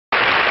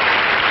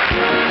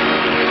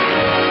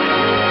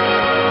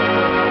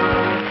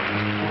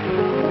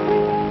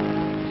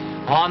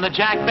On the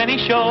Jack Benny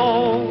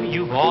Show,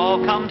 you've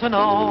all come to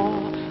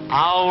know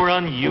our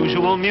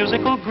unusual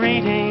musical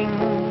greeting.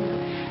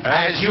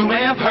 As you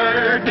may have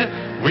heard,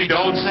 we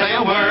don't say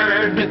a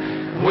word.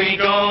 We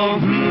go,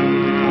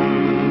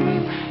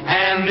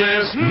 and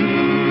this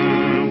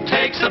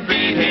takes a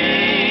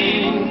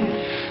beating.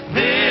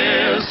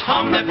 This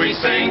hum that we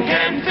sing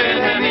can fit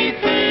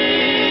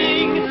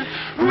anything,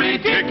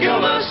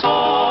 ridiculous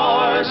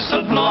or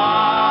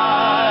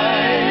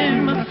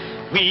sublime.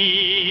 We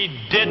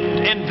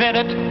didn't invent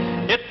it,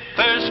 it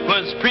first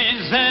was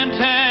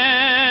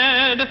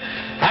presented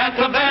at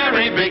the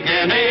very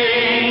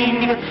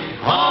beginning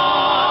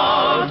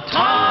of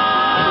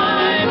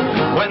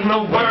time. When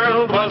the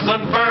world was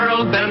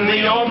unfurled, then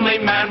the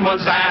only man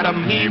was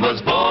Adam. He was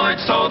bored,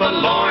 so the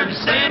Lord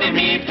sent him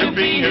Eve to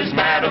be his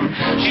madam.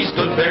 She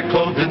stood there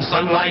clothed in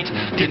sunlight,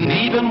 didn't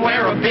even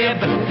wear a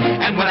bib.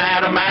 And when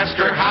Adam asked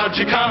her, how'd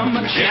you come?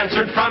 She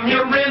answered, from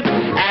your rib.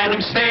 Adam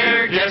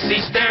stared, yes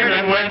he stared,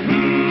 and went,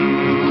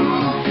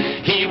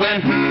 He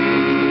went,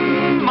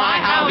 my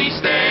how he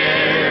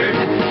stared.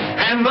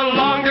 And the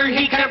longer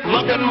he kept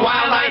looking,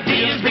 while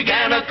ideas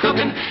began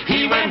a-cooking,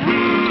 he went,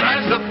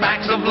 as the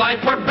facts of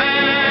life were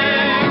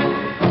bare.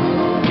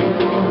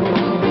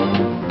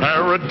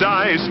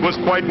 Paradise was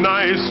quite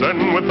nice,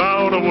 and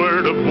without a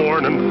word of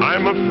warning,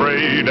 I'm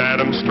afraid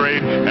Adam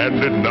strayed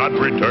and did not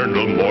return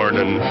till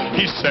morning.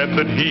 He said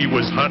that he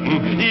was hunting,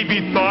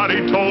 Evie thought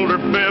he told her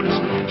fibs.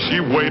 She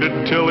waited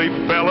till he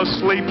fell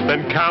asleep,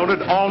 then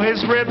counted all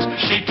his ribs.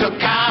 She took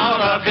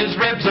count of his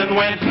ribs and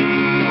went,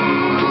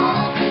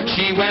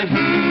 She went,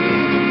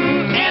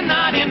 and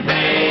not in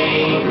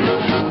vain.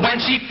 When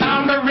she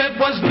found the rib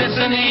was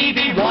missing,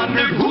 Evie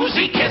wondered, who's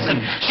he kissing?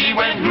 She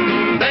went,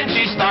 then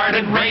she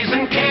started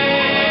raising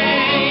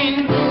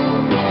Cain.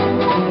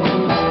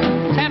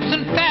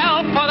 Samson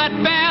fell for that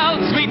bell,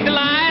 sweet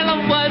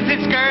Delilah was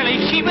his girlie.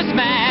 She was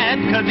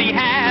mad 'cause he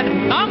had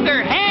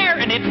longer hair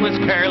and it was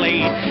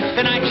curly.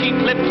 The night she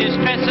clipped his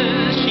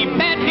tresses, she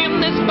fed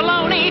him this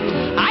baloney.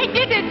 I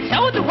did it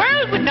so the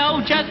world would know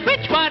just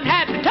which one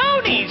had the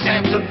Tonys.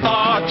 Samson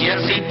thought,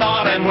 yes he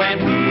thought, and went,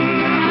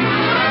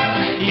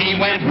 He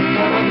went,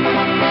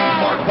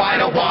 for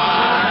quite a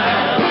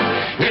while.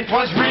 It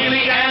was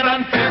really an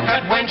unfair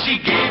cut when she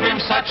gave him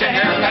such a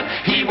haircut.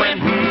 He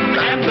went,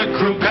 and the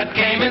crew cut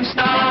came in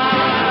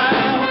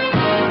style.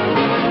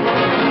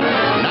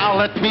 Now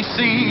let me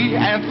see,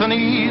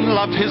 Anthony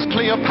loved his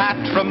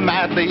Cleopatra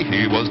madly.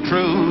 He was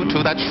true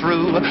to that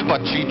shrew,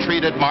 but she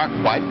treated Mark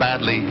quite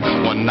badly.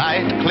 One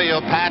night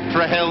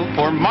Cleopatra held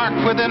poor Mark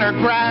within her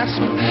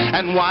grasp,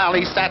 and while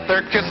he sat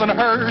there kissing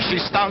her, she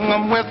stung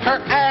him with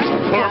her ass.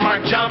 Poor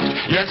Mark jumped,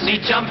 yes he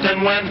jumped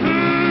and went,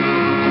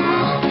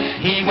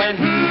 He went,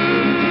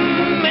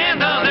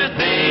 and other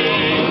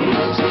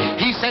things.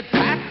 He said,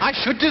 Pat, I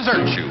should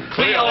desert you.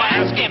 Cleo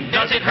asked him,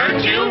 does it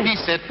hurt you? He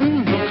said,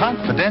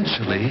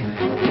 confidentially,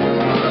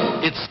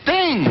 it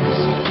stings.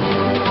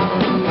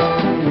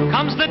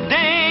 Comes the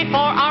day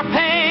for our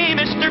pay,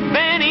 Mr.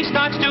 Benny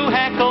starts to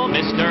heckle.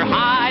 Mr.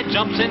 Hyde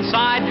jumps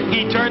inside,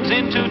 he turns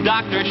into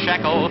Dr.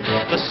 Shekel.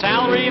 The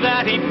salary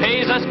that he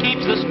pays us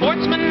keeps the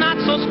sportsman not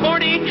so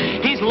sporty.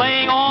 He's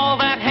laying all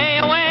that hay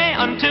away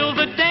until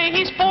the day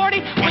he's 40.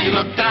 We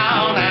look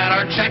down at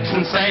our checks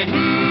and say,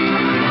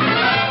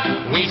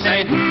 We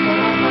say,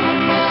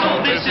 so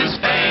this is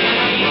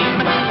fame.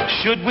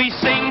 Should we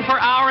sing for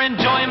our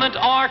enjoyment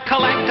or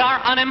collect our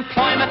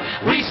unemployment?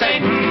 We say,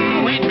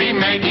 we'd be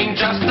making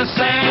just the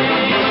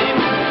same.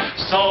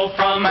 So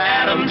from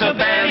Adam to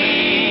Ben,